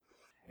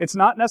It's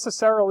not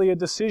necessarily a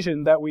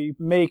decision that we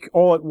make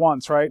all at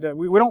once, right?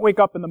 We don't wake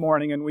up in the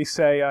morning and we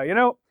say,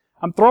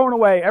 I'm throwing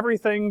away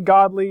everything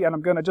godly and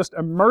I'm going to just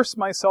immerse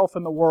myself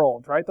in the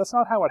world, right? That's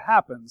not how it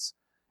happens.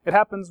 It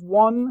happens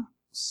one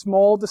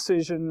small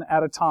decision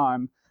at a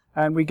time,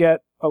 and we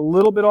get a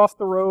little bit off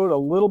the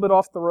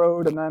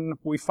road, and then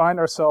we find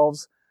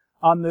ourselves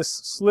on this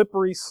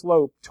slippery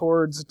slope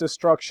towards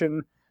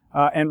destruction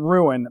and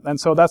ruin. And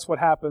so that's what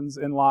happens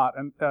in Lot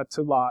and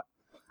to Lot.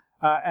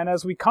 And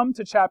as we come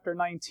to chapter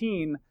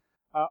 19,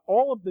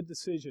 all of the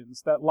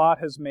decisions that Lot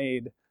has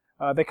made,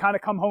 they kind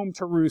of come home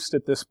to roost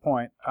at this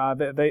point.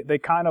 They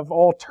kind of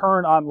all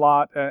turn on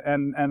Lot,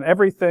 and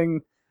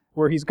everything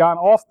where he's gone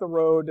off the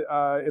road,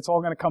 it's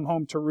all going to come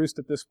home to roost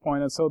at this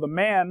point. And so the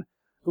man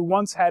who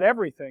once had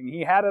everything,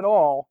 he had it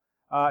all,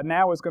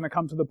 now is going to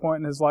come to the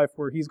point in his life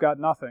where he's got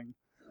nothing.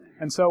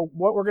 And so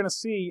what we're going to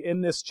see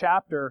in this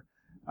chapter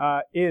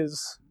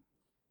is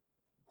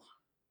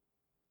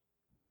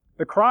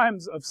the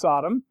crimes of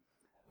Sodom,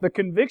 the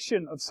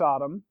conviction of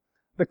Sodom,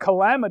 the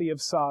calamity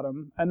of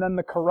Sodom, and then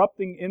the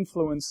corrupting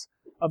influence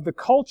of the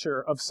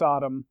culture of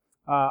Sodom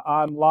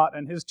on Lot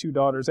and his two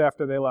daughters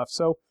after they left.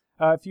 So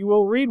if you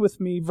will read with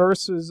me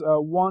verses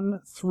 1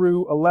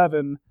 through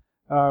 11,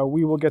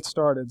 we will get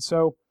started.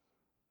 So,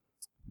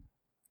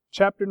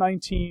 chapter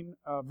 19,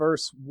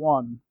 verse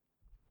 1.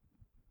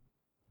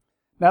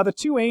 Now the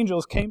two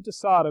angels came to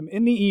Sodom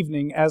in the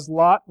evening as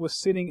Lot was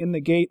sitting in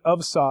the gate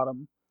of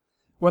Sodom.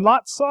 When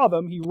Lot saw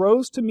them, he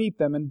rose to meet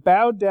them and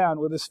bowed down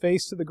with his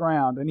face to the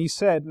ground. And he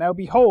said, Now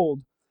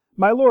behold,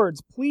 my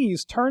lords,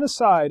 please turn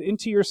aside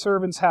into your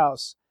servant's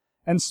house,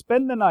 and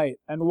spend the night,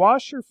 and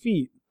wash your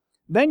feet.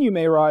 Then you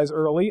may rise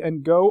early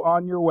and go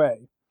on your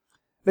way.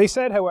 They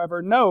said,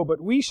 however, No,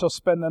 but we shall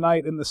spend the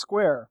night in the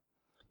square.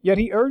 Yet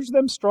he urged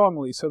them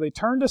strongly, so they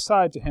turned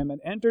aside to him and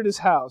entered his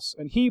house,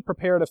 and he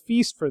prepared a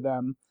feast for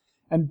them,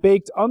 and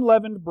baked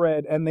unleavened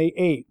bread, and they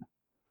ate.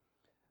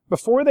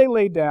 Before they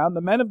lay down,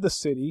 the men of the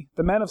city,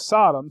 the men of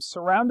Sodom,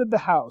 surrounded the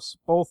house,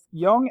 both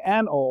young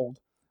and old,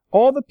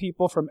 all the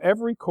people from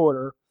every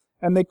quarter,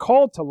 and they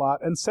called to Lot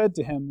and said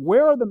to him,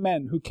 Where are the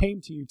men who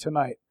came to you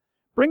tonight?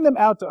 Bring them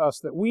out to us,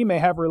 that we may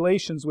have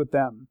relations with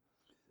them.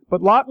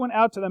 But Lot went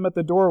out to them at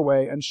the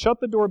doorway, and shut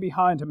the door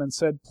behind him, and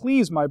said,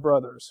 Please, my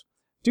brothers,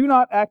 do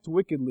not act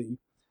wickedly.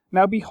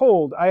 Now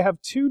behold, I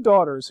have two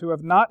daughters who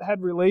have not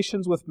had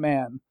relations with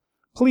man.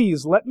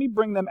 Please let me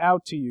bring them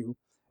out to you,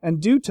 and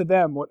do to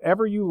them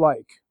whatever you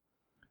like.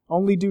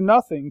 Only do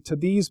nothing to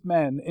these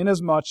men,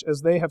 inasmuch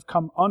as they have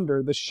come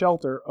under the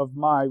shelter of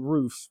my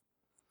roof.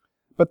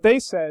 But they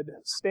said,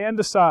 Stand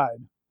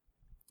aside.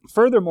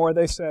 Furthermore,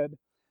 they said,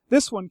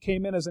 This one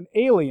came in as an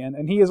alien,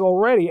 and he is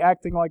already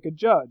acting like a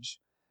judge.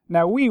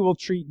 Now we will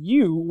treat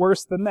you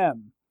worse than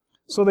them.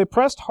 So they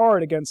pressed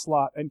hard against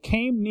Lot, and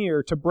came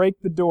near to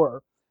break the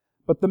door.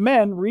 But the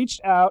men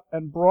reached out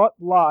and brought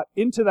Lot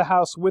into the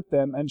house with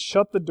them, and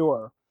shut the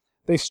door.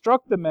 They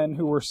struck the men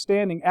who were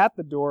standing at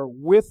the door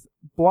with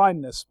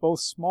blindness, both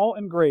small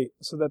and great,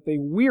 so that they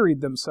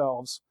wearied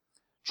themselves,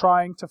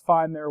 trying to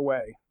find their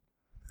way.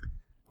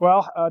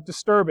 Well,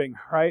 disturbing,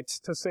 right,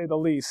 to say the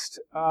least.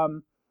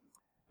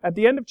 At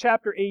the end of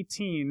chapter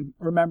 18,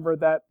 remember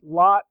that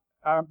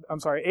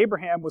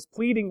Abraham was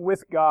pleading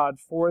with God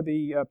for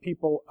the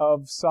people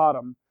of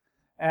Sodom.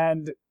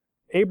 And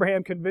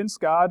Abraham convinced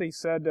God, he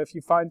said, If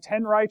you find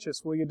 10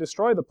 righteous, will you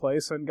destroy the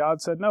place? And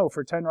God said, No,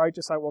 for 10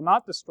 righteous I will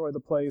not destroy the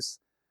place.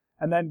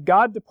 And then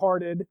God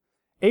departed,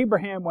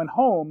 Abraham went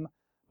home,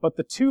 but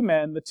the two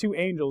men, the two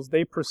angels,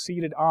 they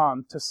proceeded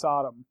on to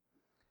Sodom.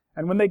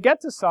 And when they get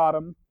to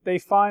Sodom, they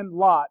find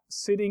Lot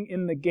sitting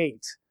in the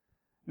gate.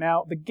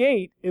 Now, the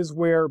gate is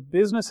where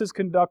business is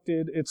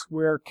conducted. It's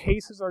where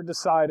cases are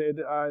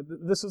decided.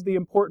 This is the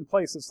important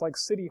place. It's like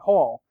City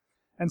Hall.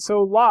 And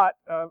so Lot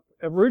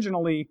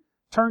originally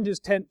turned his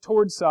tent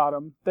towards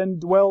Sodom, then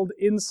dwelled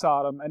in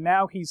Sodom, and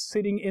now he's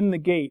sitting in the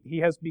gate. He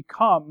has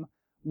become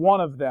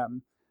one of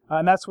them,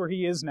 and that's where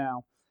he is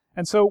now.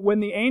 And so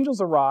when the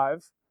angels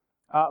arrive,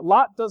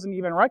 Lot doesn't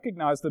even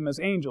recognize them as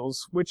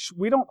angels, which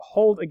we don't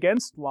hold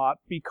against Lot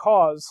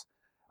because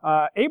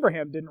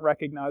Abraham didn't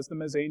recognize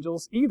them as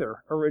angels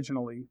either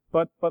originally.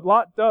 But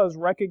Lot does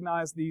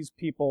recognize these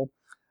people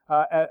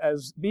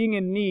as being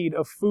in need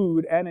of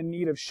food and in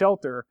need of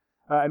shelter,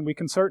 and we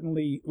can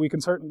certainly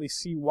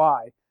see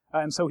why.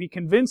 And so he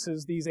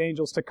convinces these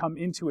angels to come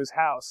into his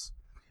house.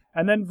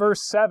 And then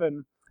verse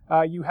 7,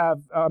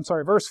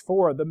 verse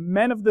 4, the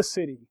men of the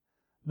city,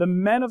 the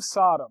men of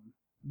Sodom,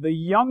 the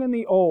young and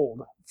the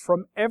old,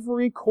 from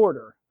every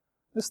quarter.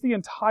 This is the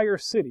entire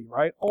city,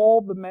 right?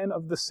 All the men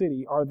of the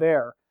city are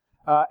there.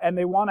 And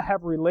they want to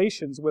have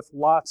relations with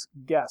Lot's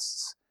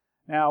guests.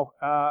 Now,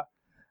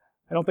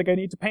 I don't think I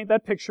need to paint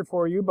that picture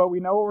for you, but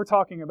we know what we're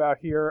talking about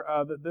here,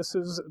 that this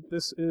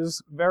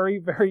is very,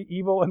 very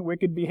evil and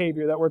wicked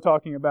behavior that we're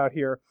talking about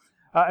here.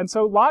 And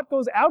so Lot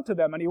goes out to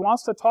them, and he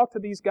wants to talk to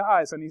these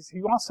guys, and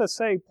he wants to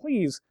say,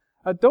 please,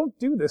 don't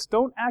do this,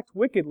 don't act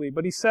wickedly.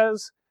 But he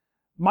says,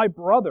 my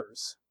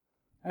brothers.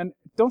 And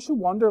don't you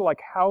wonder,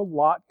 how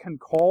Lot can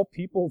call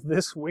people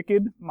this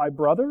wicked, my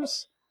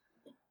brothers?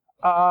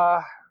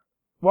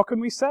 what can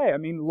we say? I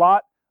mean,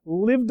 Lot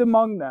lived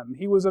among them.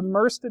 He was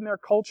immersed in their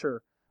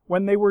culture.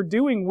 When they were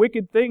doing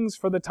wicked things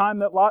for the time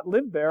that Lot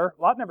lived there,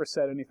 Lot never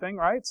said anything,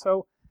 right?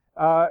 So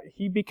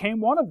he became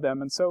one of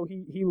them, and so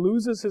he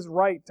loses his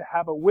right to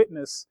have a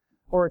witness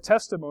or a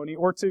testimony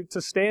or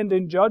to stand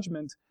in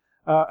judgment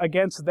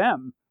against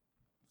them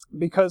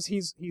because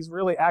he's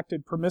really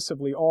acted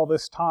permissively all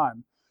this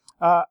time.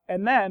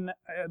 And then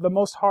the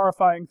most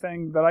horrifying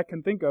thing that I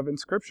can think of in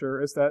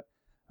Scripture is that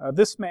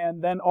this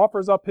man then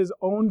offers up his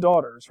own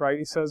daughters, right?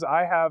 He says,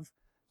 I have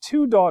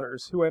 2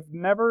 daughters who have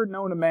never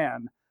known a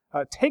man.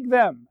 Take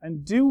them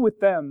and do with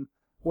them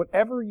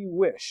whatever you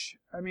wish.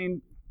 I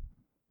mean,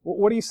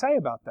 what do you say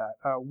about that?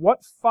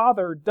 What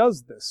father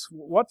does this?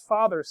 What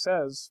father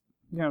says,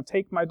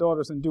 take my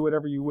daughters and do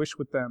whatever you wish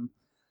with them?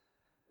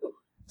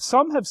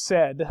 Some have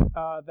said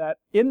that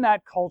in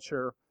that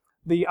culture,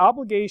 the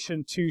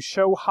obligation to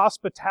show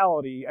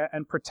hospitality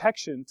and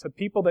protection to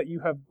people that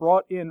you have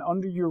brought in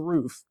under your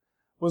roof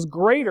was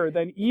greater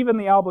than even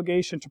the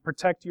obligation to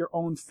protect your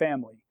own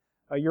family,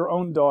 your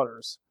own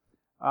daughters.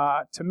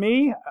 To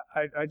me,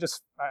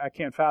 I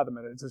can't fathom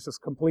it. It's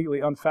just completely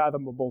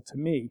unfathomable to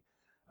me.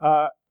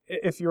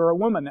 If you're a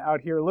woman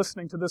out here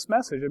listening to this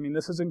message, I mean,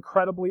 this is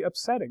incredibly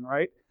upsetting,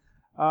 right?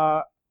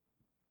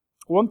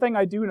 One thing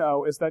I do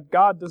know is that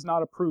God does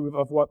not approve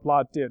of what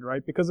Lot did,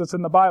 right? Because it's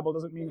in the Bible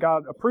doesn't mean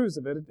God approves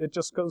of it. It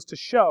just goes to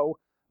show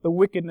the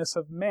wickedness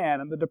of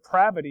man and the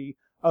depravity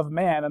of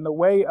man and the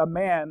way a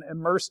man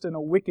immersed in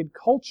a wicked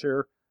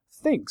culture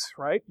thinks,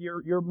 right?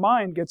 Your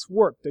mind gets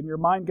warped and your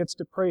mind gets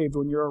depraved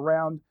when you're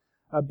around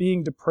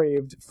being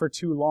depraved for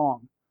too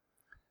long.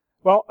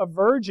 Well, a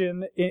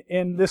virgin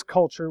in this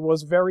culture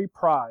was very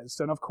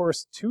prized, and of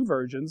course 2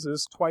 virgins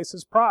is twice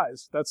as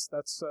prized. That's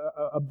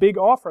a big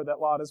offer that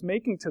Lot is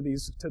making to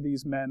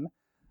these men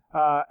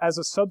as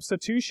a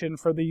substitution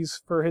for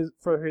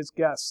his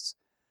guests.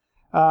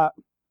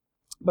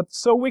 But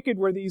so wicked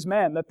were these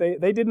men that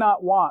they did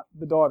not want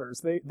the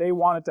daughters. They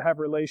wanted to have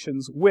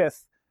relations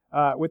with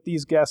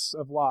these guests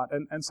of Lot.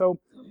 And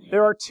so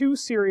there are 2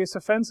 serious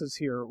offenses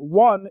here.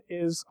 One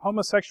is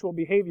homosexual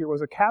behavior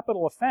was a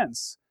capital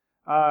offense.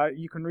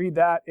 You can read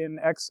that in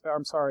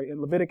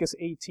Leviticus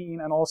 18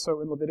 and also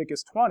in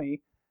Leviticus 20.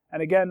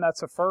 And again,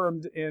 that's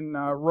affirmed in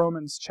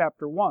Romans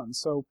chapter 1.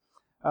 So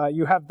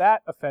you have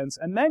that offense.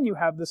 And then you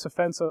have this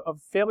offense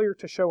of failure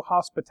to show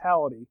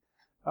hospitality.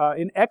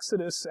 In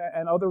Exodus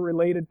and other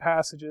related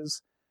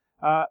passages,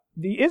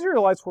 the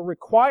Israelites were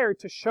required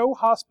to show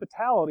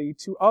hospitality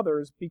to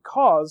others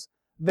because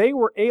they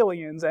were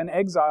aliens and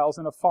exiles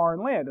in a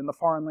foreign land, in the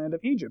foreign land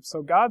of Egypt.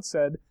 So God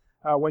said,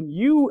 when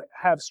you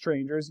have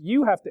strangers,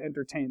 you have to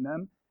entertain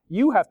them.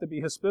 You have to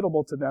be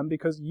hospitable to them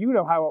because you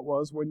know how it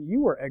was when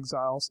you were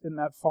exiles in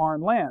that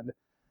foreign land.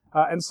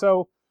 And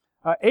so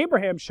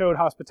Abraham showed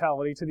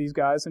hospitality to these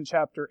guys in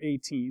chapter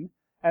 18,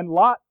 and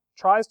Lot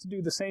tries to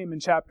do the same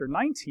in chapter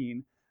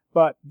 19,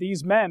 but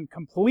these men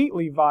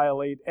completely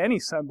violate any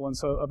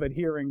semblance of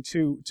adhering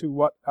to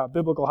what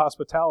biblical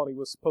hospitality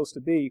was supposed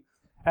to be.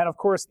 And of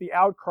course, the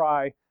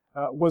outcry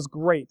was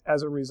great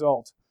as a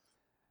result.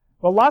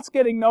 Well, Lot's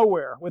getting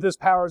nowhere with his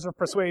powers of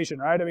persuasion,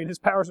 right? I mean, his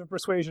powers of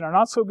persuasion are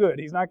not so good.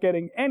 He's not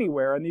getting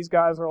anywhere, and these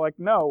guys are like,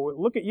 no,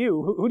 look at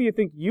you. Who do you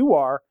think you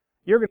are?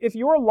 If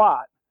you're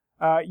Lot,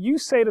 you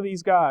say to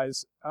these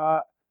guys,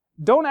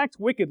 don't act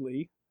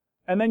wickedly,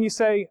 and then you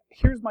say,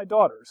 here's my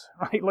daughters,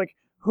 right? Like,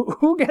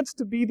 who gets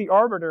to be the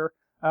arbiter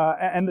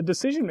and the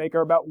decision maker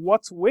about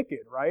what's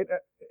wicked, right?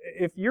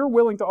 If you're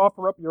willing to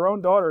offer up your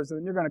own daughters, and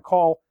then you're going to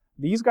call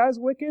these guys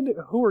wicked,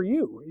 who are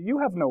you? You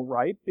have no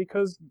right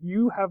because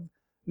you have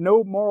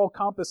no moral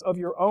compass of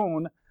your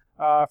own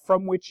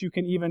from which you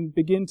can even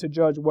begin to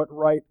judge what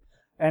right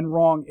and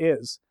wrong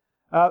is.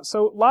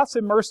 So Lot's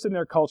immersed in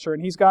their culture,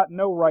 and he's got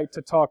no right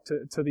to talk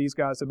to these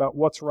guys about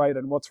what's right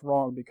and what's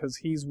wrong because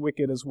he's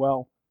wicked as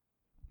well.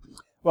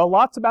 Well,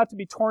 Lot's about to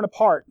be torn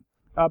apart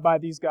by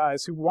these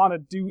guys who want to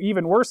do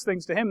even worse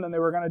things to him than they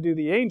were going to do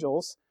the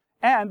angels,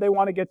 and they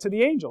want to get to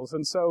the angels.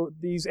 And so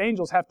these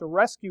angels have to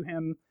rescue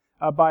him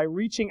by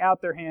reaching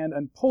out their hand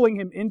and pulling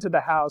him into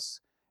the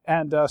house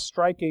and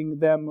striking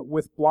them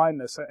with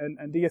blindness.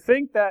 And do you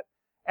think that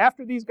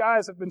after these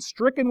guys have been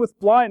stricken with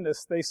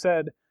blindness, they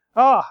said,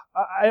 I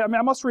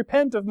must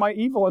repent of my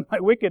evil and my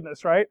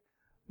wickedness, right?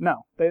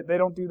 No, they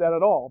don't do that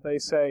at all. They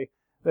say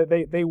that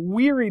they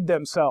wearied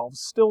themselves,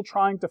 still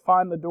trying to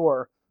find the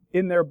door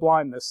in their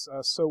blindness.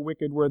 So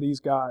wicked were these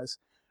guys.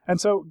 And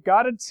so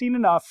God had seen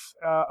enough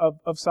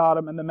of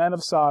Sodom and the men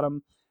of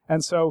Sodom,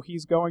 and so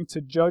he's going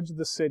to judge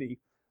the city.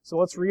 So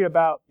let's read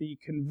about the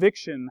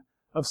conviction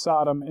of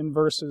Sodom in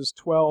verses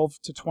 12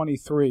 to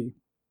 23.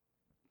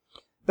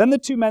 Then the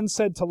 2 men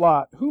said to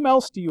Lot, whom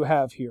else do you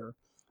have here?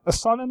 A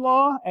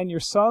son-in-law, and your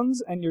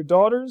sons, and your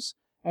daughters,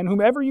 and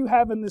whomever you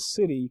have in this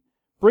city,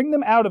 bring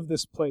them out of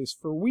this place,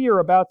 for we are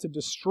about to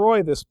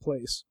destroy this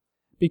place,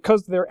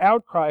 because their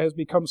outcry has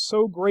become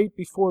so great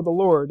before the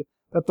Lord,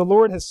 that the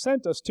Lord has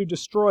sent us to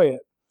destroy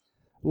it.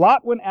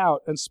 Lot went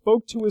out and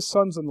spoke to his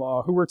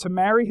sons-in-law, who were to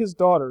marry his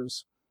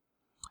daughters,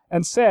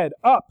 and said,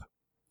 Up,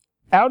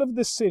 "Out of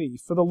this city,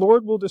 for the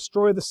Lord will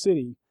destroy the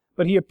city."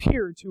 But he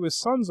appeared to his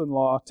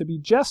sons-in-law to be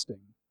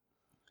jesting.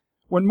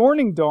 When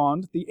morning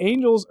dawned, the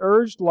angels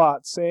urged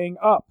Lot, saying,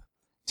 "Up,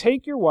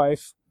 take your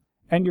wife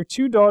and your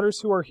 2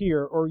 daughters who are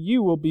here, or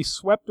you will be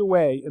swept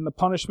away in the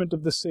punishment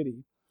of the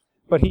city."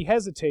 But he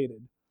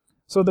hesitated.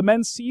 So the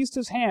men seized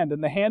his hand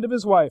and the hand of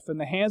his wife and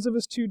the hands of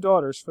his 2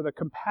 daughters, for the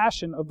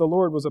compassion of the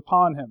Lord was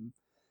upon him.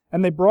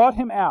 And they brought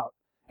him out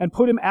and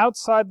put him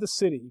outside the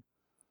city.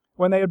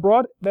 When they had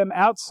brought them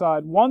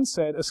outside, one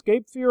said,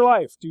 "Escape for your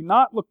life. Do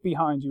not look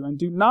behind you, and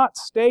do not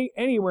stay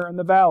anywhere in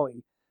the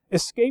valley.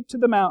 Escape to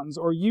the mountains,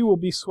 or you will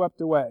be swept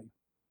away."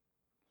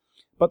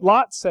 But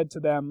Lot said to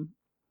them,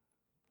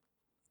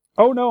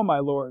 "Oh no, my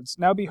lords.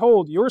 Now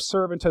behold, your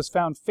servant has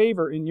found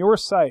favor in your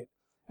sight,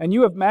 and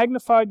you have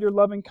magnified your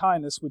loving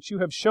kindness, which you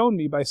have shown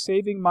me by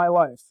saving my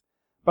life.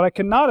 But I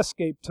cannot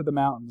escape to the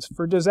mountains,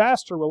 for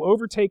disaster will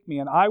overtake me,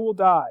 and I will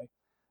die.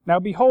 Now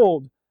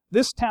behold,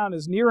 this town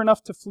is near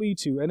enough to flee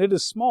to, and it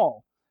is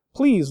small.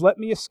 Please let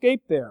me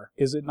escape there.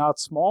 Is it not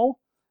small?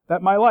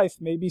 That my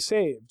life may be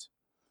saved."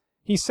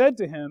 He said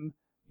to him,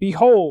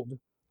 "Behold,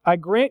 I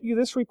grant you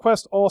this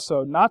request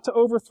also, not to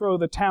overthrow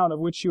the town of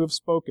which you have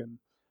spoken.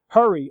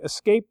 Hurry,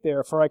 escape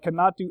there, for I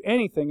cannot do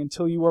anything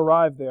until you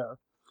arrive there."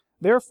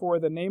 Therefore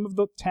the name of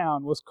the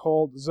town was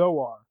called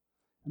Zoar.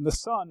 And the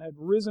sun had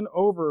risen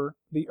over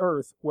the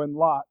earth when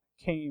Lot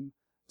came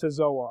to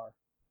Zoar.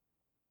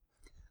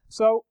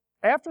 So,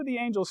 after the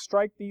angels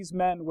strike these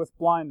men with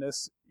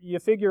blindness, you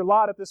figure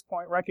Lot at this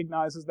point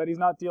recognizes that he's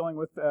not dealing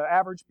with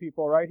average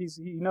people, right?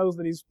 He knows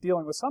that he's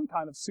dealing with some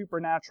kind of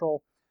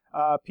supernatural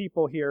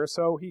people here.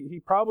 So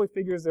he probably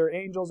figures they're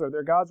angels or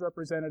they're God's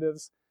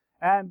representatives.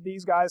 And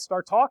these guys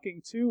start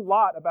talking to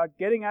Lot about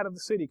getting out of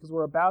the city because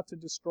we're about to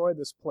destroy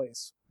this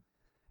place.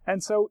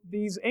 And so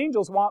these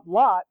angels want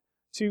Lot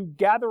to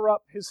gather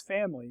up his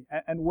family.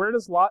 And where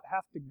does Lot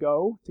have to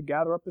go to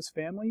gather up his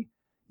family?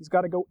 He's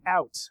got to go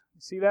out.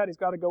 You see that? He's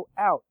got to go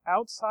out,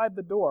 outside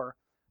the door,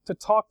 to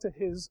talk to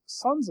his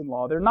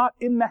sons-in-law. They're not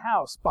in the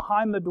house,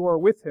 behind the door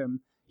with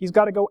him. He's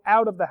got to go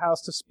out of the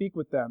house to speak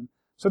with them.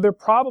 So they're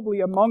probably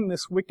among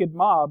this wicked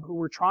mob who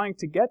were trying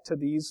to get to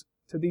these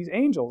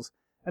angels.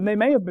 And they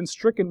may have been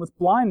stricken with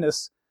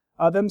blindness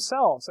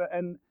themselves.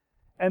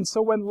 And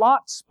so when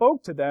Lot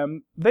spoke to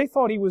them, they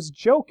thought he was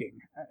joking.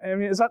 I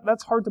mean,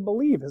 that's hard to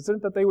believe, isn't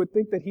it, that they would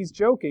think that he's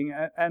joking?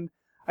 And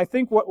I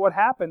think what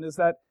happened is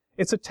that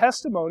it's a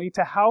testimony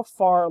to how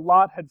far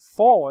Lot had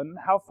fallen,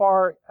 how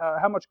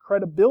much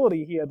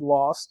credibility he had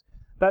lost,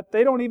 that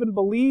they don't even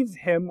believe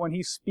him when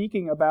he's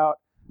speaking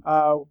about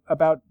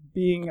what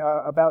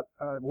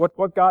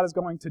God is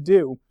going to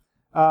do,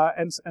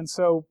 and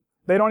so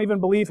they don't even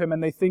believe him,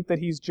 and they think that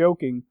he's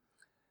joking.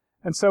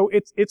 And so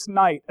it's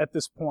night at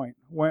this point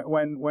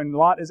when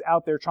Lot is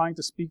out there trying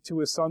to speak to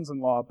his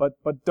sons-in-law,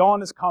 but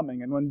dawn is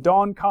coming, and when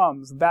dawn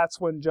comes, that's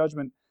when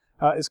judgment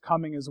is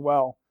coming as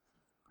well.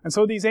 And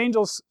so these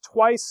angels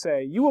twice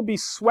say, "You will be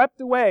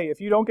swept away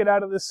if you don't get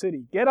out of this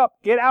city. Get up,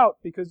 get out,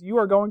 because you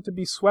are going to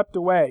be swept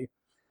away."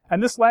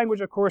 And this language,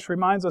 of course,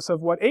 reminds us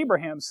of what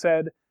Abraham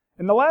said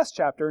in the last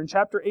chapter. In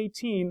chapter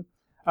 18,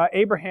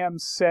 Abraham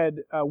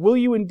said, "Will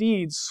you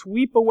indeed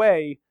sweep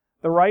away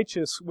the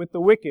righteous with the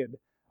wicked?"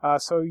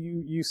 So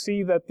you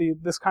see that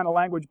this kind of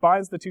language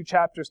binds the 2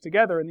 chapters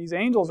together, and these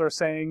angels are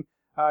saying,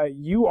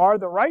 you are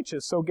the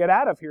righteous, so get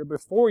out of here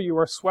before you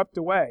are swept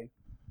away.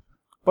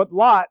 But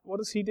Lot, what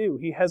does he do?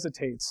 He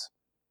hesitates.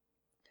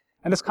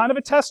 And it's kind of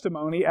a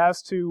testimony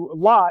as to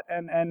Lot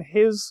and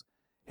his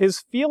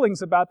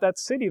feelings about that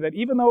city, that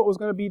even though it was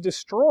going to be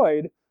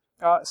destroyed,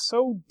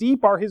 so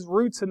deep are his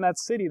roots in that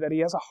city that he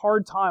has a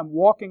hard time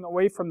walking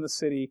away from the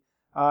city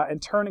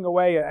and turning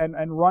away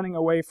and running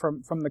away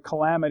from the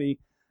calamity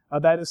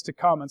that is to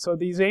come. And so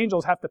these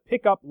angels have to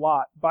pick up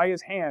Lot by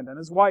his hand, and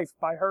his wife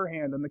by her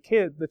hand, and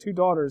the 2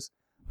 daughters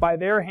by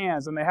their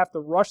hands, and they have to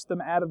rush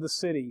them out of the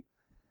city.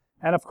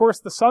 And of course,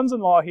 the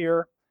sons-in-law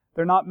here,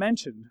 they're not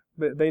mentioned.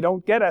 They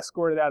don't get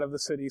escorted out of the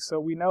city, so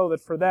we know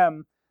that for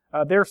them,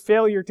 their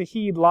failure to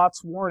heed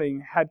Lot's warning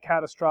had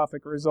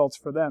catastrophic results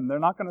for them. They're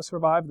not going to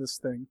survive this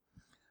thing.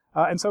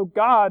 And so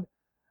God,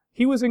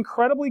 he was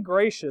incredibly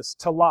gracious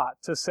to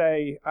Lot to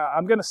say,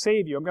 I'm going to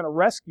save you. I'm going to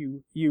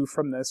rescue you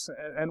from this.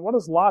 And what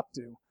does Lot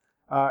do?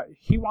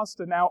 He wants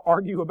to now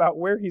argue about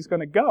where he's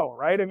going to go,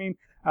 right? I mean,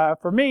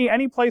 for me,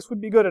 any place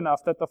would be good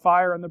enough that the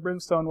fire and the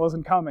brimstone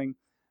wasn't coming.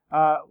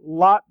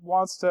 Lot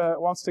wants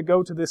to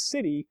go to this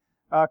city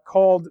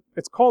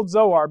it's called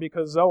Zoar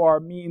because Zoar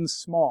means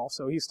small.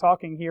 So he's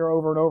talking here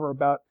over and over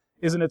about,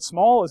 isn't it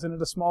small? Isn't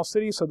it a small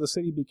city? So the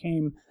city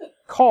became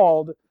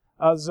called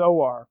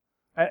Zoar.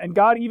 And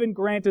God even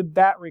granted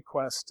that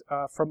request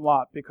from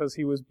Lot because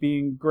he was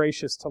being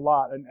gracious to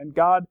Lot. And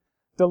God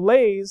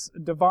delays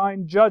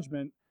divine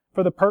judgment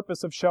for the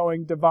purpose of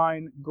showing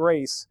divine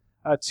grace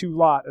to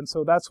Lot. And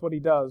so that's what he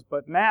does.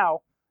 But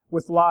now,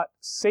 with Lot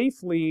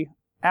safely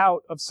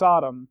out of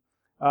Sodom,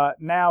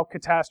 now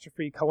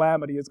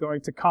calamity is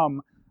going to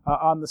come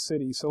on the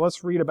city. So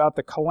let's read about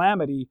the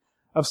calamity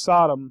of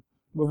Sodom.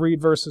 We'll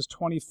read verses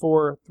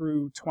 24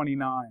 through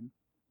 29.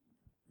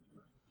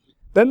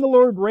 Then the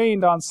Lord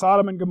rained on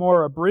Sodom and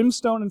Gomorrah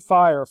brimstone and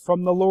fire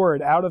from the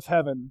Lord out of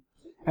heaven.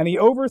 And he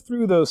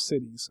overthrew those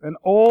cities, and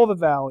all the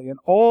valley, and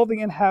all the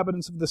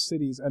inhabitants of the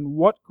cities, and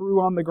what grew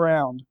on the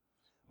ground.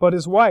 But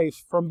his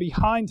wife, from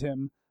behind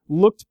him,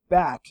 looked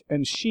back,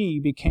 and she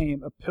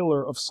became a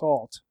pillar of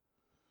salt.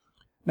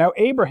 Now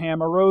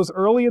Abraham arose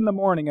early in the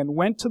morning, and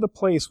went to the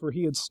place where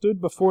he had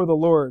stood before the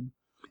Lord.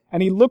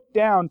 And he looked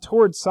down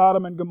toward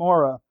Sodom and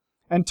Gomorrah,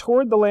 and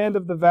toward the land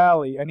of the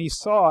valley, and he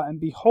saw, and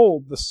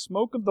behold, the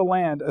smoke of the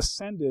land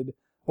ascended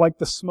like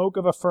the smoke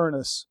of a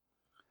furnace.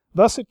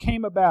 Thus it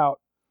came about,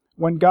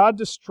 when God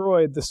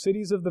destroyed the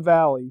cities of the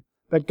valley,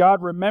 that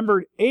God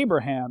remembered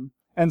Abraham,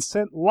 and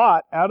sent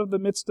Lot out of the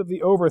midst of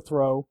the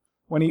overthrow,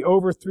 when he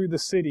overthrew the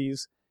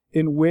cities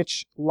in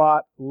which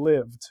Lot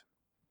lived.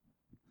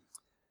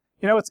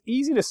 You know, it's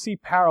easy to see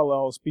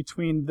parallels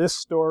between this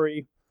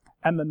story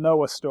and the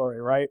Noah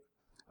story, right?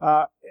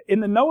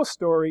 In the Noah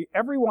story,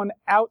 everyone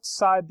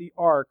outside the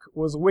ark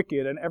was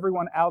wicked, and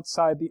everyone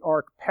outside the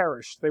ark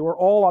perished. They were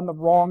all on the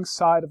wrong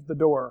side of the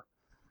door.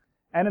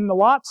 And in the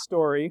Lot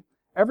story,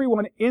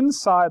 everyone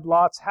inside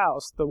Lot's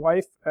house, the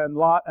wife and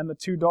Lot and the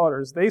two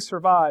daughters, they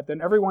survived,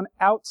 and everyone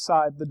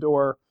outside the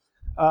door,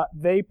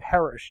 they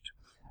perished.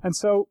 And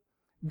so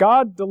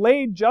God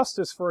delayed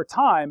justice for a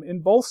time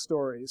in both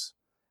stories.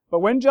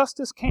 But when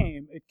justice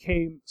came, it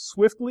came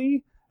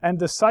swiftly and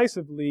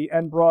decisively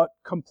and brought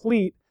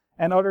complete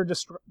and utter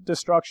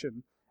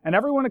destruction. And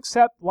everyone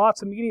except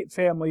Lot's immediate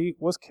family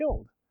was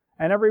killed.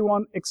 And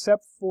everyone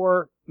except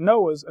for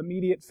Noah's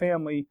immediate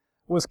family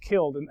was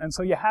killed. And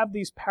so you have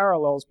these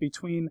parallels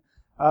between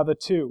the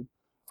two.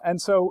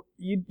 And so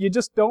you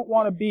just don't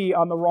want to be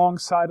on the wrong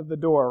side of the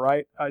door,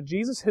 right?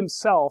 Jesus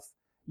himself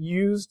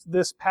used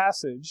this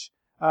passage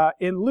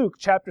in Luke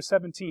chapter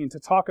 17 to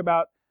talk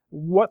about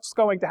what's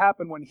going to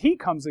happen when he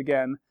comes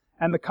again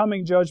and the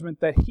coming judgment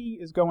that he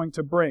is going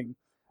to bring.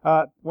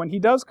 When he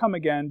does come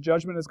again,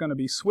 judgment is going to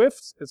be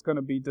swift, it's going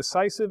to be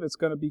decisive, it's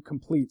going to be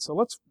complete. So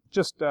let's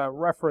just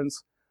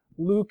reference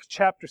Luke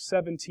chapter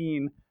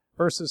 17,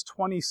 verses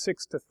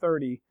 26 to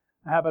 30.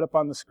 I have it up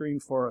on the screen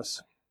for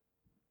us.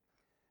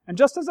 And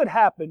just as it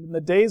happened in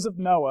the days of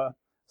Noah,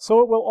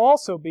 so it will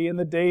also be in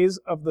the days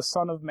of the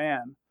Son of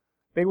Man.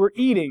 They were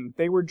eating,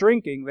 they were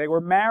drinking, they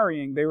were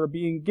marrying, they were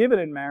being given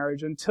in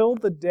marriage until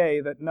the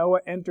day that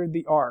Noah entered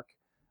the ark,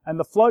 and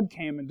the flood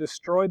came and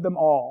destroyed them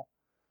all.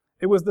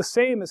 It was the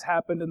same as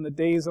happened in the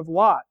days of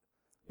Lot.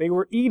 They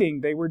were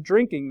eating, they were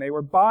drinking, they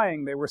were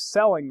buying, they were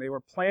selling, they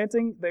were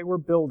planting, they were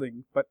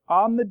building. But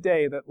on the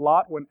day that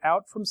Lot went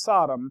out from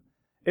Sodom,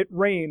 it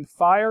rained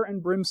fire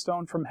and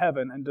brimstone from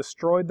heaven and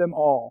destroyed them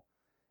all.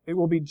 It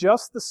will be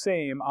just the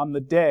same on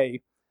the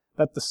day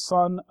that the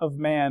Son of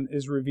Man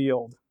is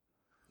revealed.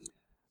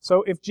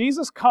 So if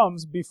Jesus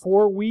comes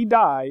before we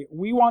die,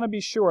 we want to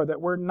be sure that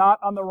we're not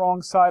on the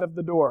wrong side of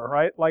the door,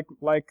 right? Like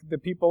the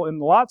people in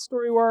the Lot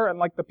story were, and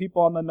like the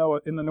people in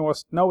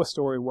the Noah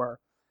story were.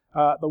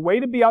 The way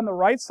to be on the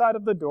right side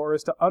of the door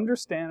is to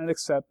understand and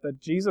accept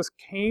that Jesus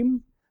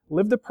came,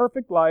 lived a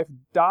perfect life,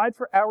 died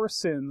for our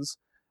sins,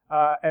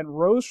 and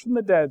rose from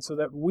the dead so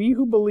that we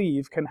who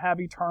believe can have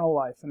eternal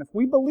life. And if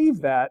we believe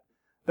that,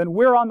 then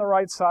we're on the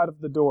right side of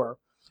the door.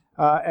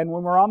 And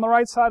when we're on the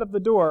right side of the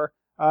door,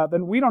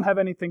 then we don't have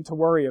anything to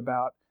worry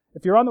about.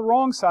 If you're on the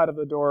wrong side of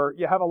the door,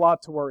 you have a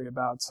lot to worry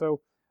about. So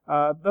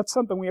that's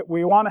something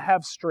we want to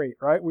have straight,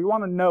 right? We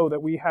want to know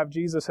that we have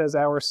Jesus as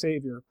our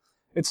Savior.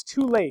 It's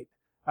too late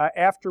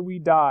after we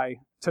die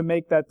to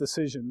make that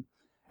decision.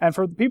 And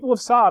for the people of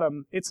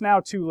Sodom, it's now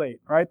too late,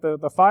 right?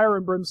 The fire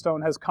and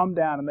brimstone has come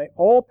down, and they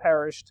all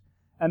perished,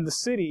 and the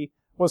city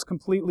was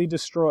completely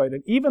destroyed.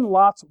 And even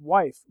Lot's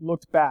wife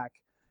looked back,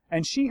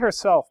 and she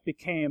herself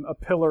became a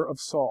pillar of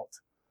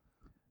salt.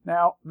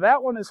 Now,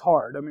 that one is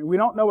hard. I mean, we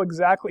don't know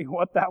exactly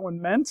what that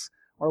one meant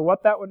or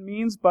what that one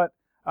means, but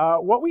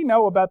what we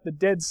know about the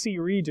Dead Sea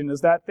region is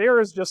that there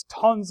is just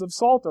tons of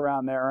salt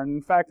around there. And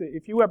in fact,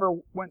 if you ever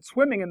went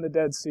swimming in the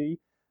Dead Sea,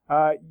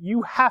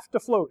 you have to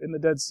float in the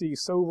Dead Sea.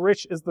 So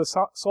rich is the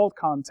salt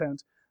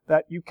content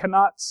that you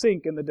cannot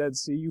sink in the Dead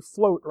Sea. You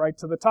float right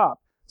to the top.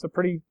 It's a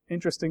pretty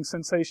interesting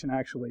sensation,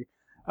 actually.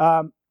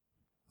 But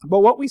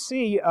what we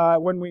see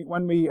when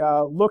we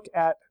look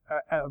at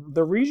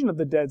the region of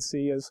the Dead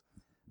Sea is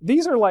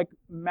these are like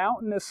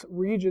mountainous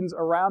regions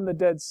around the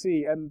Dead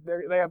Sea, and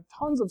they have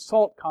tons of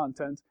salt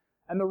content,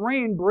 and the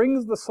rain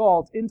brings the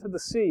salt into the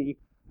sea,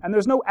 and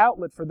there's no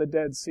outlet for the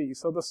Dead Sea.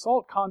 So the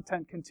salt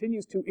content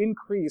continues to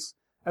increase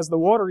as the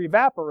water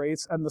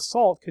evaporates, and the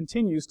salt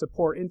continues to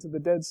pour into the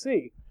Dead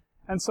Sea.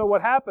 And so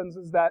what happens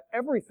is that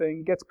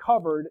everything gets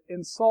covered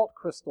in salt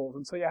crystals.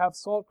 And so you have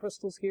salt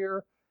crystals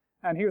here,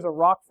 and here's a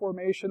rock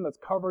formation that's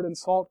covered in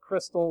salt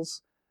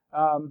crystals,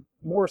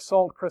 more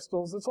salt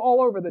crystals. It's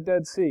all over the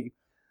Dead Sea.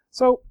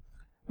 So,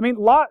 I mean,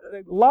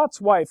 Lot's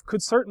wife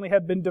could certainly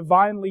have been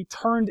divinely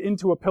turned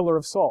into a pillar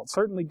of salt.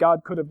 Certainly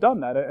God could have done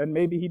that, and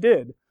maybe he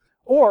did.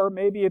 Or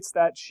maybe it's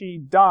that she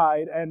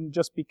died and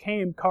just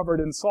became covered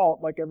in salt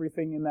like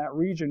everything in that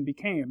region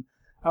became.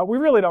 We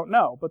really don't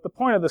know, but the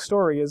point of the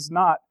story is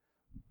not,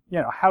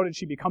 how did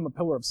she become a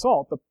pillar of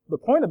salt? The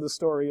point of the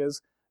story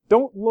is,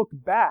 don't look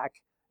back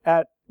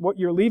at what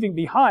you're leaving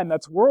behind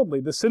that's worldly,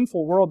 the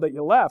sinful world that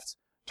you left.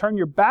 Turn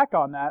your back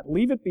on that,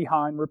 leave it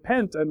behind,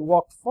 repent, and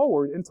walk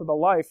forward into the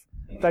life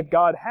that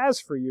God has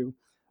for you.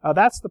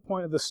 That's the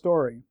point of the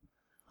story.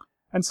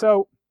 And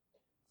so,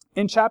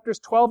 in chapters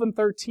 12 and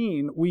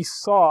 13, we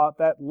saw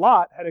that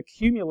Lot had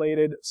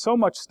accumulated so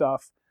much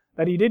stuff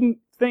that he didn't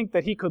think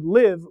that he could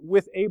live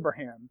with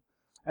Abraham.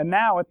 And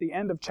now, at the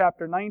end of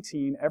chapter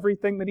 19,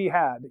 everything that he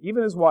had,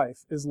 even his wife,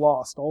 is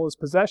lost. All his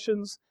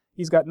possessions,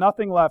 he's got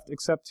nothing left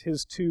except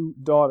his 2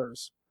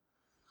 daughters.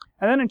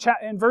 And then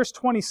in verse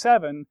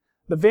 27,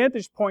 the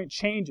vantage point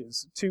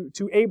changes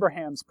to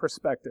Abraham's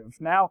perspective.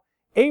 Now,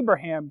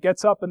 Abraham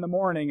gets up in the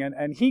morning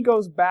and he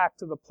goes back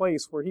to the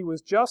place where he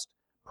was just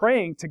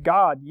praying to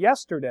God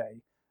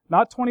yesterday.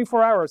 Not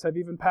 24 hours have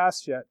even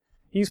passed yet.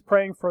 He's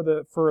praying for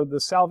the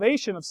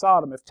salvation of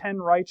Sodom, if 10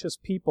 righteous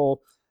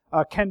people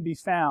can be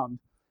found.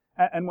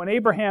 And when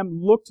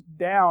Abraham looked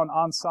down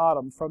on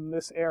Sodom from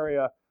this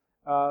area,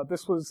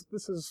 this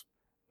is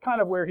kind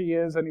of where he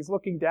is, and he's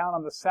looking down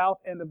on the south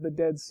end of the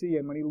Dead Sea.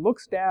 And when he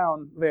looks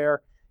down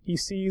there, he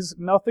sees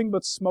nothing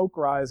but smoke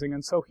rising,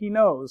 and so he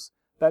knows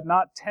that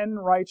not 10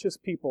 righteous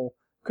people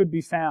could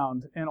be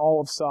found in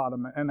all of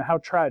Sodom. And how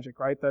tragic,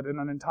 right? That in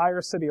an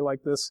entire city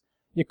like this,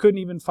 you couldn't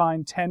even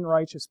find 10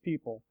 righteous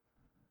people.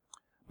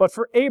 But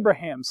for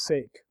Abraham's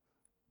sake,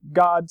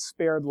 God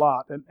spared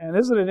Lot. And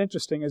isn't it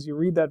interesting as you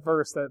read that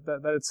verse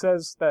that it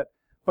says that,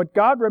 but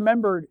God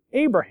remembered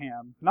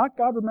Abraham, not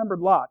God remembered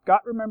Lot.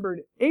 God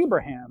remembered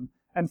Abraham,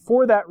 and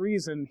for that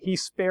reason, he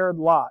spared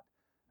Lot.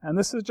 And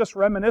this is just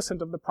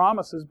reminiscent of the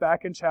promises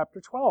back in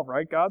chapter 12,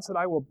 right? God said,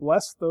 I will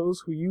bless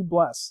those who you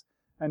bless.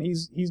 And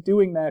he's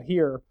doing that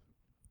here.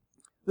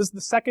 This is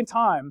the second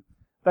time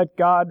that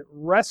God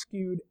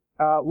rescued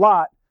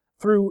Lot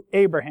through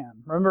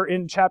Abraham. Remember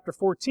in chapter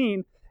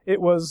 14, it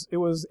was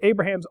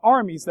Abraham's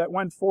armies that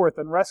went forth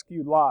and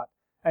rescued Lot.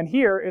 And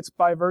here it's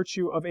by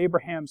virtue of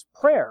Abraham's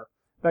prayer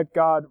that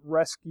God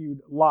rescued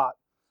Lot.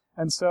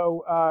 And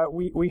so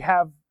we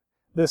have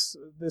this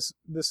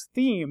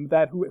theme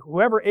that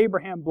whoever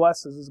Abraham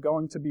blesses is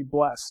going to be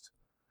blessed.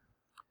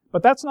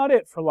 But that's not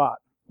it for Lot.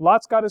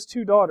 Lot's got his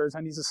 2 daughters,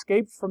 and he's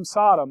escaped from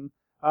Sodom.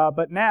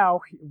 But now,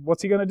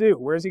 what's he going to do?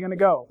 Where's he going to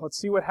go? Let's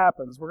see what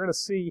happens. We're going to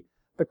see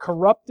the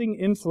corrupting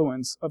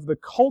influence of the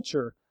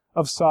culture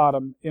of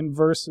Sodom in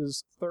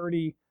verses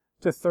 30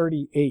 to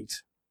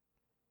 38.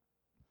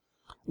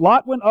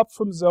 Lot went up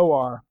from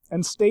Zoar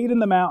and stayed in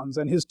the mountains,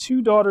 and his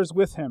 2 daughters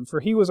with him, for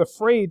he was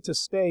afraid to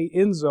stay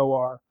in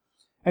Zoar.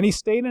 And he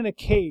stayed in a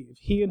cave,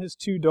 he and his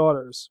 2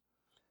 daughters.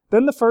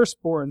 Then the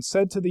firstborn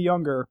said to the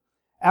younger,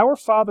 Our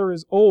father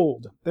is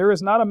old. There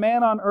is not a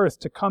man on earth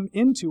to come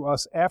into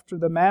us after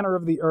the manner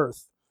of the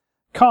earth.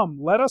 Come,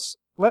 let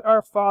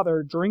our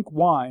father drink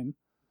wine,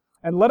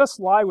 and let us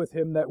lie with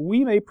him, that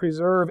we may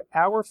preserve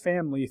our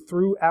family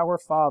through our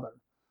father.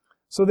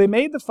 So they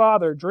made the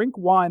father drink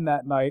wine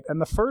that night,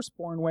 and the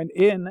firstborn went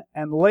in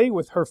and lay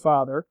with her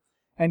father,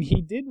 and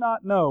he did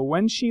not know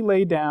when she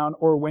lay down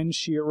or when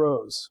she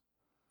arose.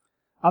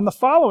 On the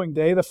following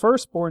day the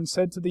firstborn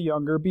said to the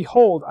younger,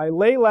 Behold, I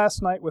lay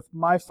last night with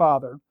my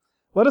father.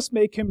 Let us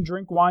make him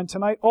drink wine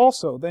tonight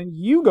also. Then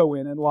you go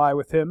in and lie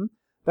with him,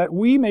 that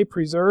we may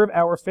preserve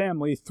our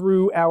family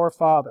through our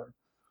father.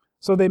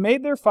 So they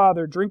made their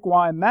father drink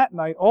wine that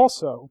night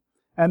also,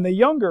 and the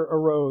younger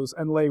arose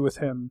and lay with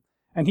him,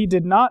 and he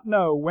did not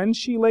know when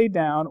she lay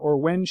down or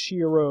when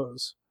she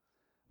arose.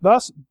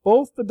 Thus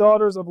both the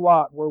daughters of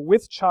Lot were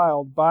with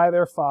child by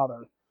their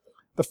father.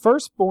 The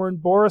firstborn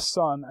bore a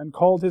son and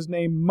called his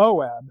name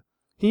Moab.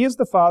 He is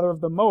the father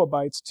of the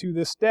Moabites to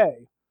this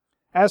day.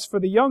 As for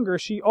the younger,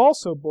 she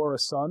also bore a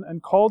son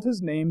and called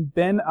his name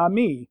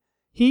Ben-Ami.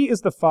 He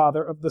is the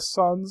father of the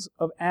sons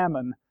of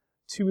Ammon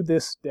to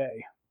this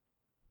day.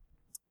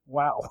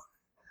 Wow.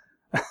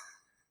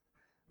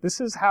 This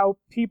is how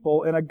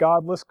people in a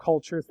godless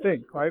culture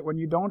think, right? When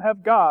you don't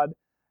have God,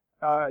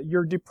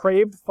 your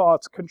depraved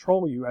thoughts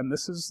control you, and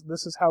this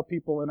is how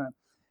people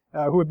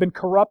who have been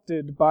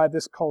corrupted by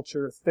this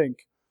culture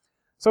think.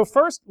 So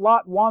first,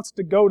 Lot wants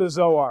to go to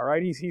Zoar,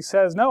 right? He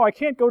says, no, I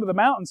can't go to the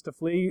mountains to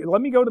flee.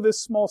 Let me go to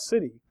this small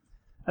city.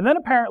 And then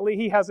apparently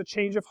he has a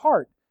change of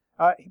heart.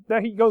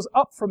 That he goes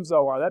up from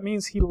Zoar. That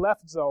means he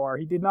left Zoar.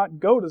 He did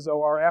not go to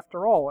Zoar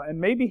after all. And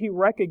maybe he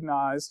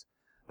recognized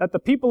that the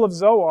people of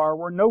Zoar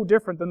were no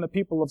different than the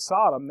people of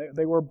Sodom.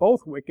 They were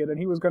both wicked, and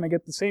he was going to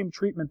get the same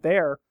treatment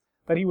there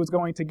that he was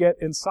going to get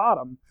in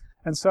Sodom.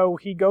 And so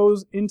he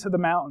goes into the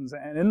mountains,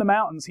 and in the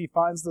mountains he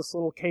finds this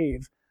little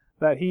cave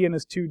that he and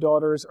his 2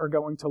 daughters are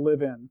going to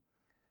live in.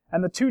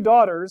 And the 2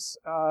 daughters,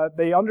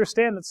 they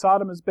understand that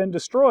Sodom has been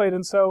destroyed,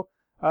 and so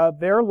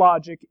their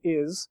logic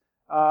is,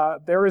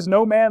 there is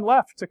no man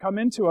left to come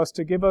into us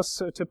to give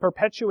us, to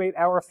perpetuate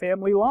our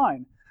family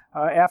line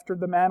after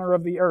the manner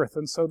of the earth.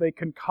 And so they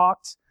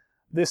concoct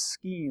this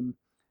scheme.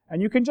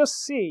 And you can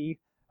just see,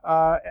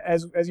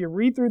 as you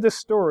read through this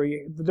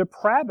story, the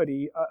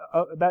depravity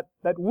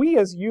that we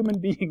as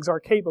human beings are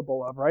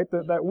capable of, right?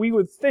 That we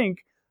would think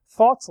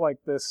thoughts like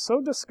this,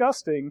 so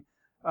disgusting,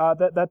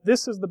 that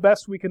this is the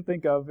best we can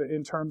think of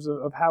in terms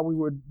of how we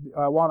would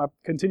want to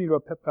continue to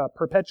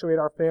perpetuate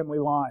our family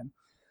line.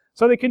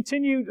 So they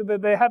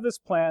have this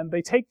plan.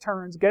 They take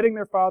turns getting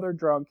their father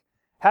drunk,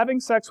 having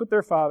sex with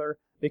their father,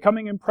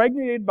 becoming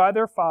impregnated by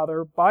their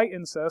father by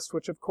incest,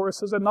 which of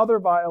course is another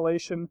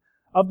violation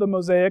of the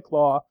Mosaic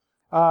law.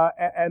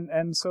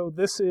 And so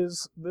this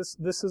is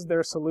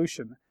their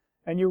solution.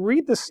 And you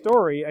read the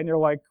story and you're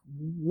like,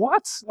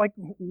 what? Like,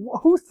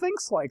 who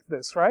thinks like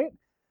this, right?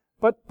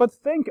 But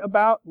think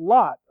about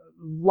Lot.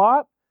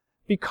 Lot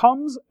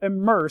becomes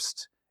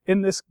immersed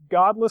in this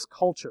godless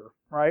culture,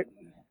 right?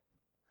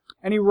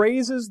 And he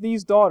raises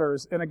these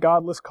daughters in a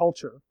godless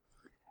culture.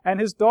 And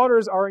his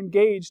daughters are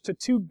engaged to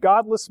two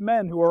godless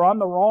men who are on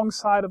the wrong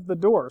side of the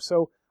door.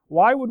 So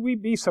why would we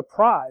be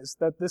surprised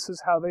that this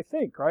is how they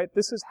think, right?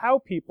 This is how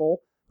people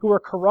who are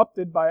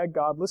corrupted by a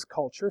godless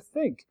culture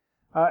think.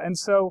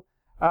 You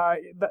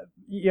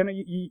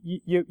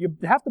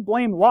have to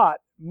blame Lot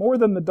more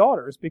than the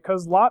daughters,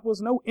 because Lot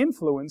was no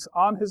influence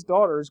on his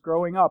daughters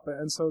growing up.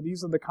 And so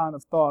these are the kind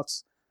of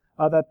thoughts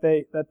that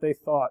they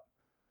thought.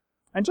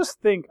 And just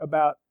think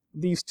about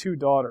these two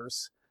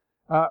daughters.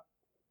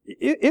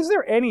 Is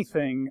there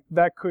anything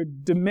that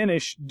could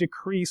diminish,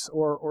 decrease,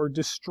 or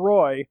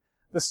destroy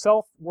the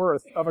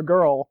self-worth of a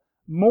girl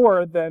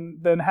more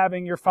than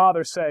having your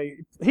father say,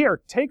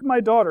 here, take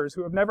my daughters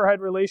who have never had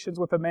relations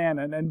with a man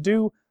and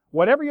do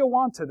whatever you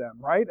want to them,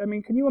 right? I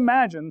mean, can you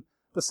imagine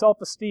the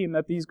self-esteem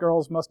that these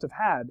girls must have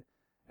had?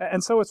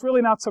 And so it's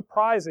really not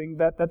surprising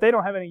that they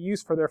don't have any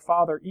use for their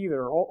father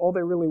either. All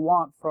they really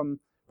want from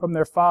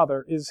their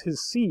father is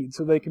his seed,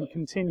 so they can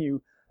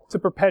continue to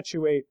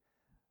perpetuate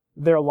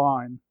their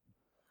line.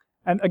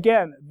 And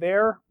again,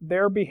 their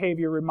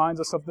behavior reminds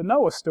us of the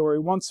Noah story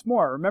once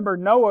more. Remember,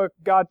 Noah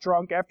got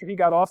drunk after he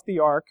got off the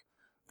ark,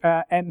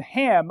 and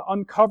Ham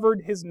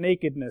uncovered his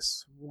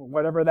nakedness,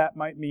 whatever that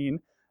might mean.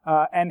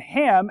 And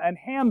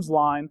Ham's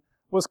line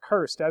was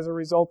cursed as a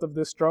result of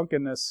this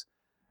drunkenness.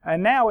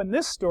 And now in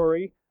this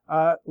story,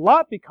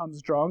 Lot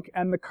becomes drunk,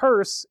 and the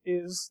curse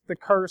is the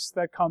curse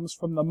that comes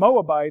from the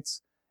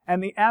Moabites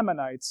and the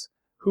Ammonites,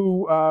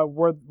 who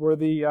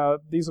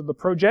these are the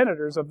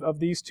progenitors of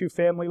these two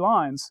family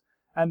lines.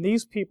 And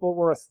these people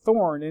were a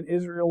thorn in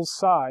Israel's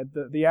side.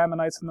 The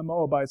Ammonites and the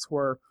Moabites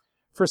were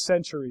for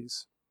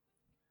centuries.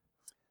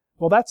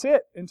 Well, that's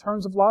it in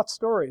terms of Lot's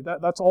story.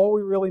 That's all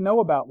we really know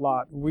about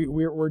Lot.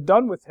 We're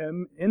done with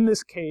him in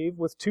this cave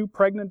with two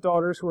pregnant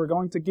daughters who are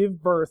going to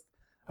give birth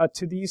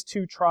to these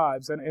two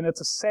tribes. And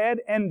it's a sad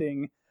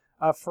ending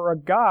for a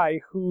guy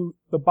who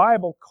the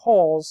Bible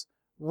calls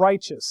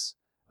righteous.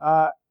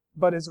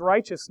 But his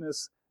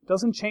righteousness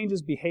doesn't change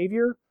his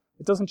behavior.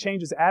 It doesn't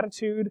change his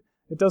attitude.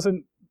 It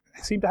doesn't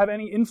seem to have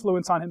any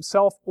influence on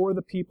himself or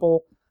the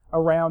people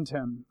around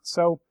him.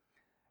 So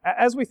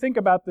as we think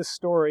about this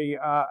story,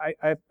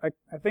 I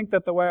think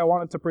that the way I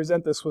wanted to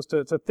present this was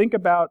to think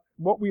about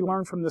what we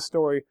learned from this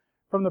story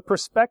from the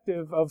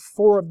perspective of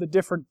four of the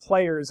different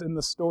players in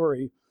the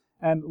story.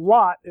 And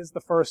Lot is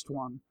the first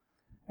one.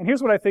 And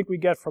here's what I think we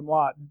get from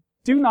Lot.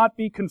 Do not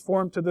be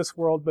conformed to this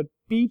world, but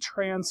be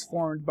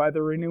transformed by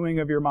the renewing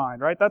of your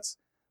mind, right? That's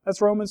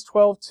Romans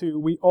 12:2.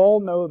 We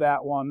all know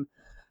that one.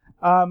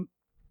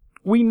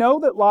 We know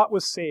that Lot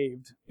was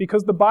saved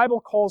because the Bible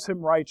calls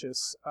him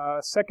righteous.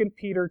 2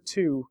 Peter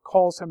 2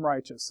 calls him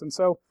righteous. And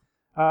so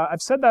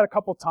I've said that a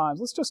couple times.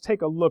 Let's just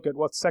take a look at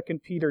what 2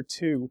 Peter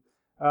 2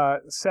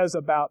 says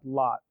about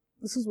Lot.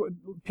 This is what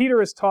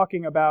Peter is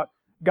talking about,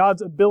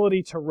 God's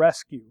ability to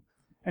rescue.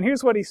 And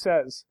here's what he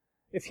says.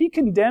 If he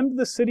condemned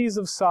the cities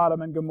of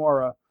Sodom and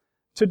Gomorrah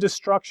to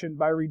destruction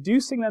by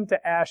reducing them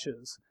to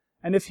ashes,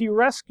 and if he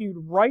rescued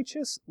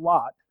righteous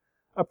Lot,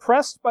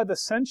 oppressed by the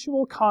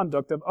sensual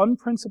conduct of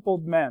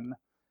unprincipled men,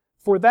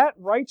 for that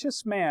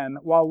righteous man,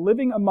 while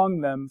living among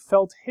them,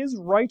 felt his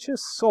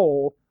righteous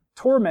soul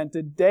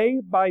tormented day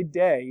by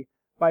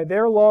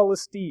their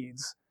lawless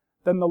deeds,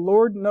 then the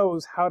Lord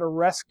knows how to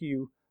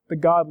rescue the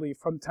godly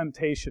from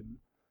temptation.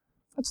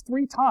 That's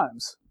 3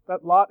 times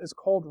that Lot is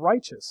called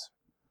righteous.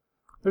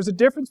 There's a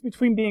difference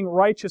between being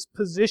righteous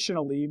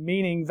positionally,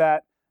 meaning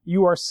that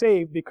you are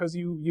saved because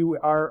you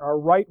are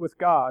right with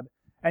God,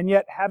 and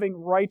yet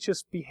having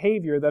righteous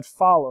behavior that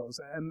follows.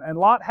 And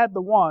Lot had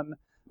the one,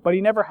 but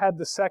he never had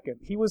the second.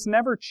 He was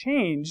never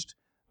changed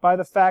by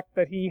the fact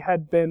that he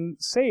had been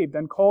saved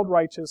and called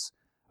righteous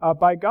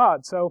by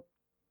God. So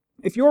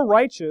if you're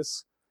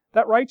righteous,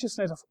 that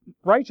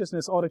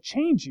righteousness ought to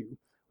change you.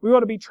 We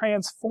ought to be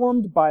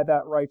transformed by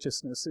that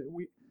righteousness.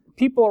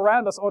 People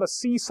around us ought to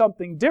see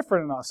something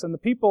different in us. And the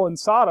people in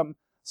Sodom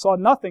saw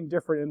nothing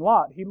different in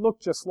Lot. He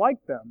looked just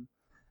like them.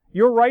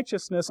 Your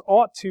righteousness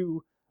ought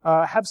to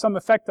have some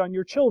effect on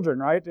your children,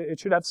 right? It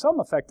should have some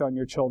effect on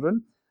your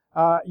children.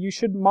 You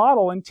should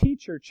model and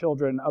teach your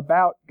children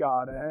about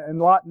God. And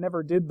Lot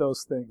never did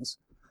those things.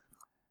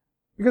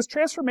 Because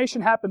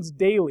transformation happens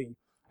daily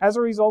as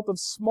a result of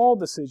small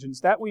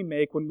decisions that we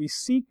make when we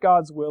seek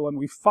God's will and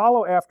we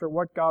follow after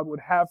what God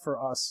would have for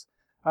us.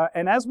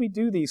 And as we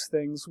do these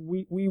things,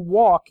 we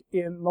walk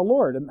in the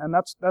Lord. And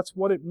that's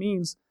what it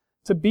means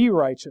to be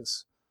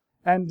righteous.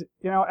 And,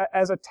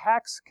 as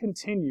attacks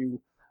continue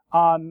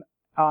on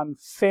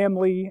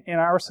family in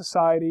our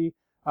society,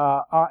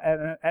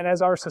 and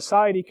as our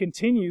society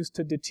continues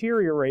to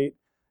deteriorate,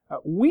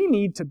 we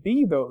need to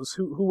be those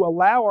who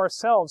allow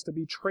ourselves to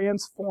be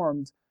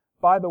transformed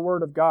by the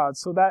Word of God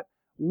so that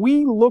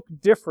we look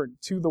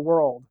different to the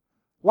world.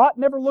 Lot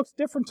never looked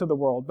different to the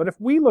world, but if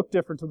we look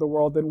different to the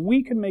world, then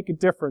we can make a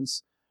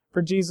difference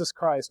for Jesus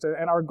Christ.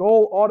 And our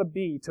goal ought to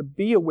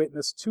be a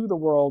witness to the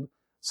world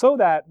so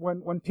that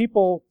when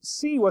people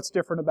see what's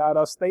different about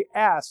us, they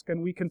ask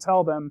and we can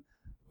tell them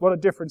what a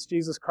difference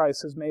Jesus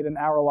Christ has made in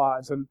our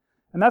lives. And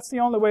that's the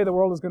only way the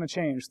world is going to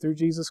change, through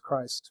Jesus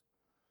Christ.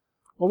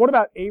 Well, what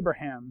about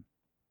Abraham?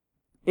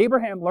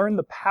 Abraham learned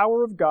the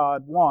power of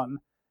God, one,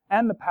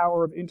 and the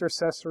power of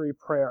intercessory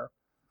prayer.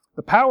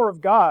 The power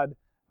of God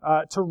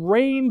to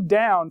rain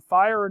down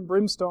fire and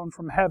brimstone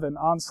from heaven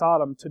on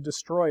Sodom to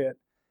destroy it.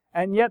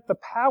 And yet the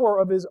power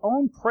of his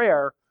own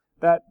prayer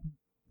that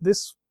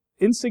this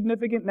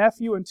insignificant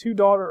nephew and two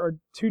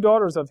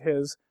daughters of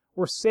his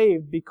were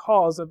saved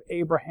because of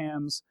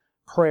Abraham's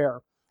prayer.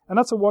 And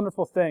that's a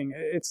wonderful thing.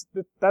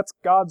 That's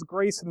God's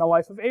grace in the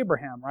life of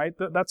Abraham, right?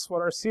 That's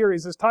what our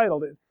series is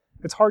titled.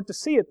 It's hard to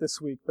see it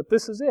this week, but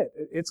this is it.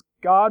 It's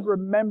God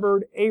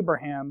remembered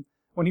Abraham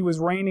when he was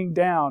raining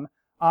down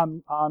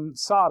on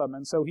Sodom,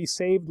 and so he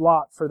saved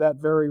Lot for that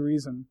very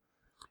reason.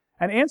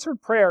 And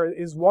answered prayer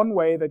is one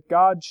way that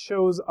God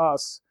shows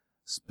us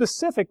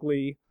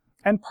specifically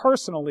and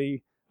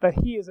personally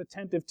that he is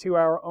attentive to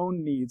our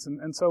own needs.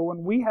 And so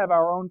when we have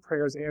our own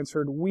prayers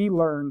answered, we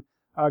learn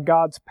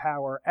God's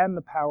power and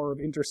the power of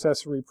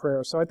intercessory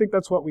prayer. So I think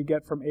that's what we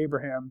get from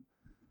Abraham.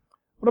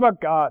 What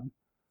about God?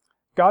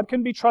 God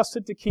can be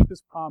trusted to keep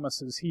his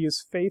promises. He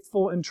is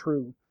faithful and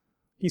true.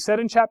 He said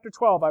in chapter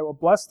 12, I will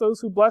bless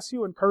those who bless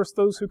you and curse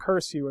those who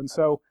curse you. And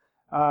so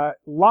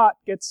Lot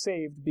gets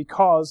saved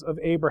because of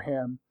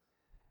Abraham.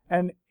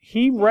 And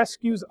he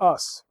rescues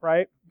us,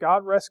 right?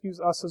 God rescues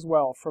us as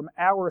well from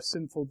our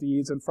sinful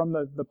deeds and from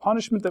the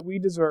punishment that we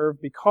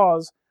deserve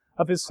because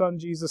of his Son,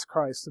 Jesus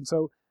Christ. And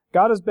so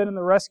God has been in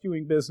the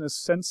rescuing business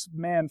since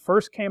man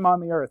first came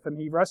on the earth, and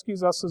he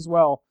rescues us as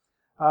well.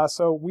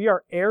 So we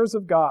are heirs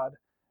of God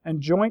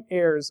and joint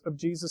heirs of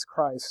Jesus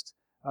Christ.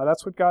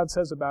 That's what God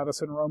says about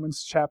us in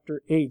Romans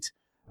chapter 8.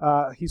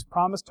 He's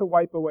promised to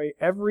wipe away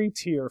every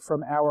tear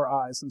from our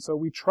eyes. And so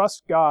we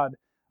trust God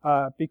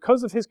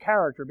because of his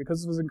character,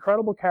 because of his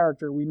incredible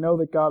character. We know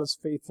that God is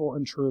faithful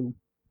and true.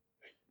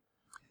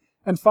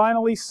 And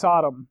finally,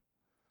 Sodom.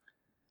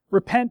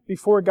 Repent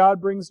before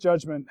God brings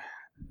judgment.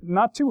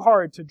 Not too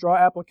hard to draw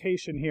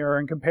application here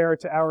and compare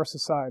it to our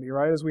society,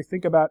 right? As we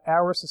think about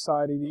our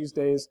society these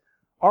days,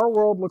 our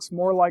world looks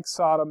more like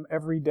Sodom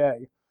every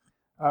day.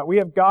 We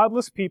have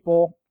godless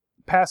people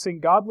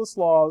passing godless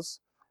laws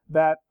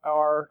that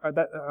are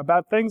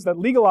about things that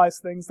legalize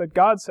things that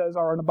God says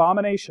are an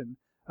abomination,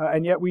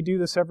 and yet we do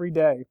this every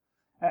day.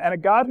 And a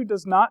God who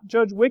does not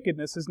judge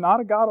wickedness is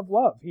not a God of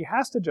love. He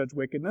has to judge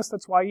wickedness.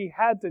 That's why he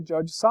had to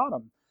judge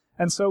Sodom,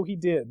 and so he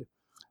did.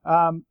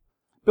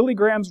 Billy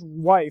Graham's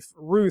wife,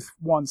 Ruth,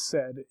 once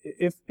said,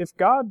 if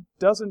God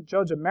doesn't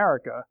judge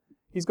America,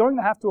 he's going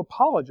to have to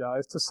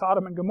apologize to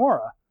Sodom and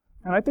Gomorrah.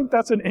 And I think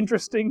that's an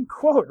interesting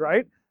quote,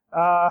 right?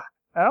 I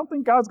don't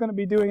think God's going to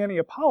be doing any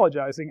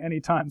apologizing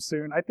anytime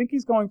soon. I think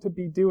he's going to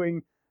be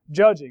doing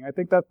judging. I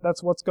think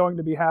that's what's going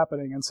to be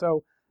happening. And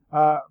so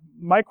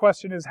my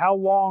question is, how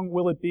long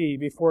will it be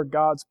before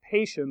God's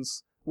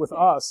patience with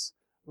us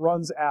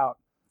runs out?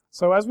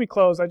 So as we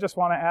close, I just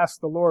want to ask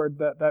the Lord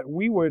that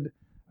we would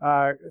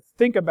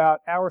think about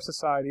our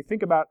society,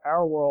 think about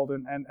our world,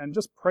 and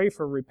just pray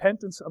for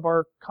repentance of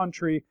our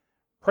country,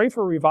 pray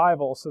for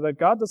revival so that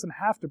God doesn't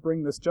have to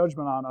bring this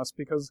judgment on us,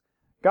 because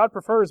God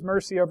prefers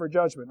mercy over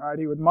judgment, right?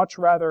 He would much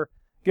rather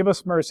give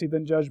us mercy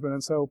than judgment.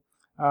 And so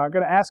I'm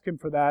going to ask him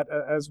for that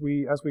as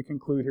we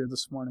conclude here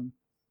this morning.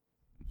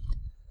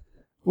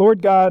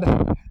 Lord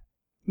God,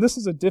 this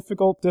is a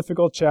difficult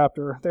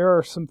chapter. There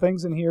are some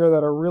things in here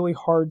that are really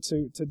hard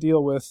to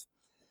deal with.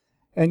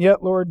 And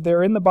yet, Lord,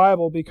 they're in the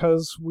Bible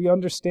because we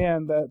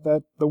understand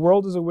that the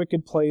world is a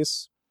wicked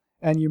place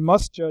and you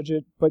must judge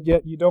it, but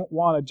yet you don't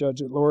want to judge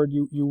it, Lord.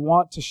 You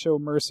want to show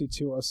mercy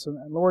to us.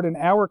 And Lord, in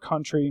our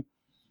country,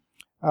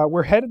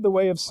 we're headed the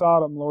way of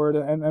Sodom, Lord,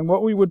 and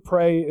what we would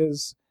pray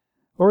is,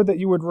 Lord, that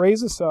you would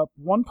raise us up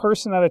one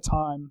person at a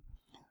time,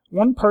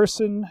 one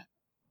person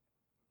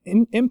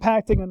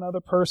impacting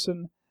another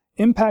person,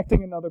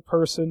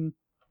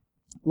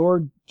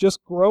 Lord,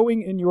 just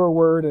growing in your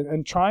word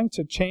and trying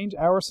to change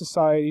our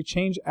society,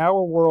 change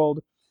our world,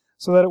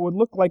 so that it would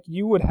look like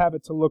you would have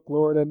it to look,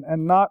 Lord,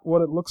 and not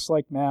what it looks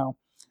like now.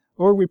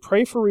 Lord, we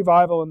pray for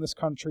revival in this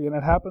country, and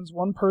it happens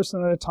one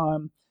person at a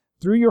time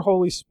through your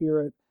Holy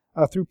Spirit,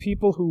 through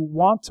people who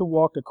want to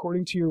walk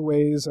according to your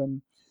ways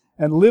and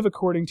live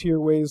according to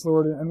your ways,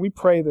 Lord. And we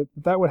pray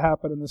that would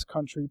happen in this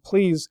country.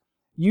 Please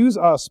use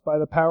us by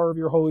the power of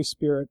your Holy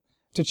Spirit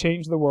to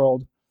change the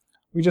world.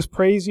 We just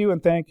praise you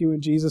and thank you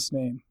in Jesus'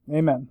 name.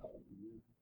 Amen.